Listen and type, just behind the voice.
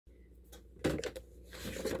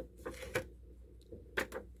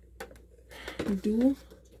do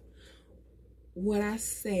what I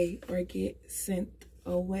say or get sent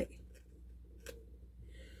away.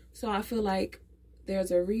 So I feel like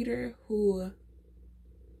there's a reader who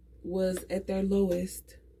was at their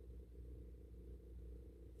lowest.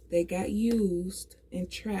 They got used and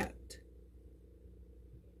trapped.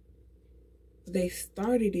 They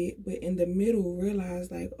started it, but in the middle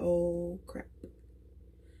realized like, oh crap.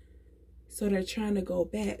 So they're trying to go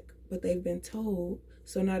back, but they've been told.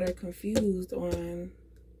 So now they're confused on,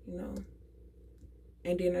 you know,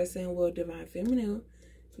 and then they're saying, well, divine feminine,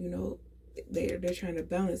 you know, they're trying to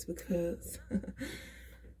balance because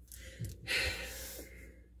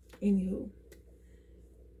anywho.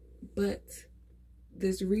 But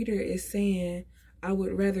this reader is saying, I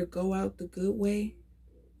would rather go out the good way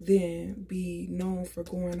than be known for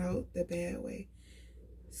going out the bad way.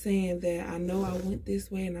 Saying that I know I went this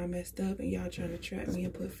way and I messed up and y'all trying to trap me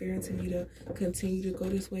and put fear into me to continue to go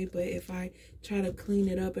this way. But if I try to clean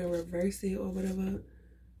it up and reverse it or whatever,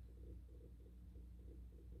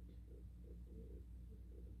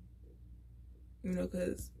 you know,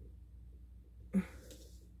 because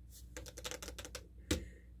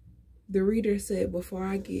the reader said, before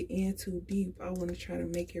I get in too deep, I want to try to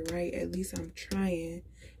make it right. At least I'm trying.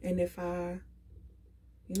 And if I,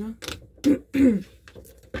 you know,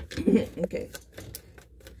 okay.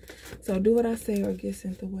 So do what I say or get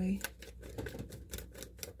sent away.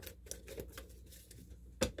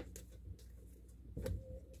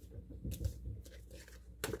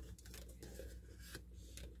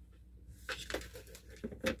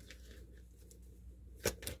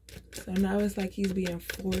 So now it's like he's being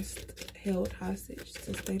forced, held hostage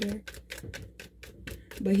to stay there.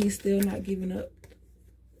 But he's still not giving up.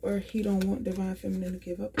 Or he don't want divine feminine to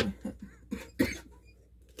give up on him.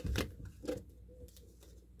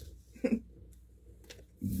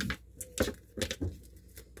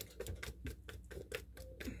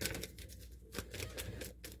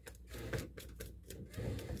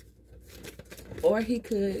 Or he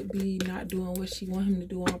could be not doing what she wants him to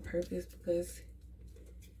do on purpose because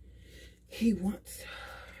he wants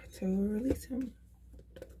to release him.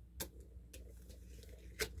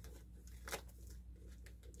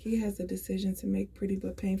 He has a decision to make, pretty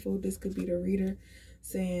but painful. This could be the reader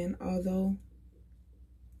saying, although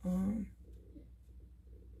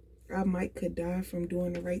I could die from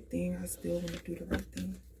doing the right thing, I still want to do the right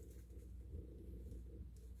thing.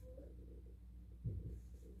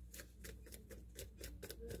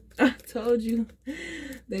 I told you.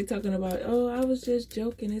 They talking about, oh, I was just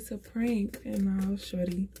joking. It's a prank. And now,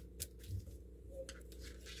 shorty,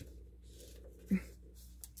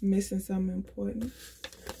 missing something important.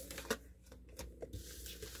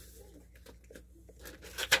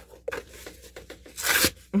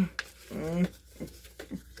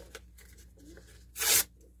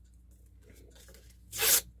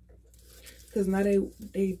 Because now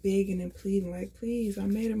they begging and pleading like, please, I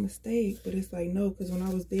made a mistake. But it's like, no, because when I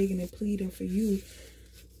was begging and pleading for you,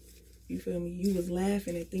 you feel me, you was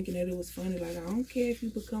laughing and thinking that it was funny. Like, I don't care if you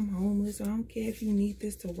become homeless. I don't care if you need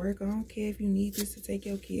this to work. I don't care if you need this to take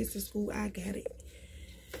your kids to school. I got it.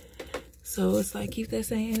 So it's like, keep that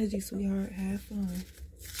same energy, sweetheart. Have fun.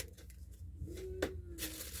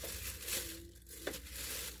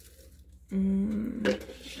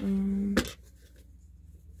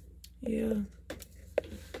 Yeah.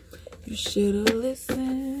 You should have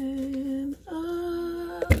listened.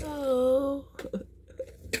 Oh.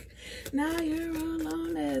 Now you're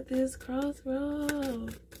alone at this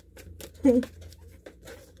crossroad.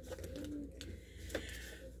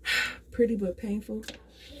 Pretty but painful.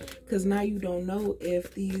 Because now you don't know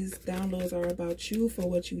if these downloads are about you for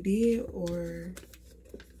what you did or...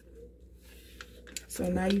 So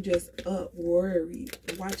now you just up worried,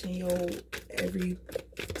 watching your every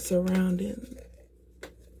surrounding.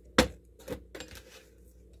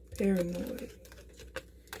 Paranoid.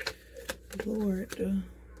 Lord.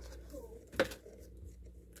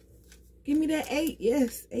 Give me that 8.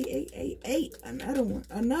 Yes. 8, 8, 8, 8. Another one.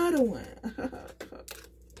 Another one.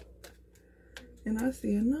 And I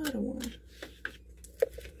see another one.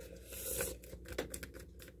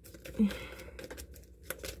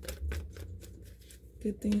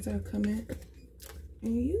 Good things are coming.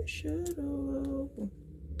 And you should have.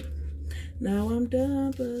 Now I'm done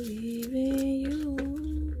believing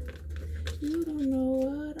you. You don't know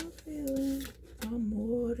what I'm feeling. I'm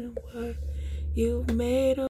more than what you've made of.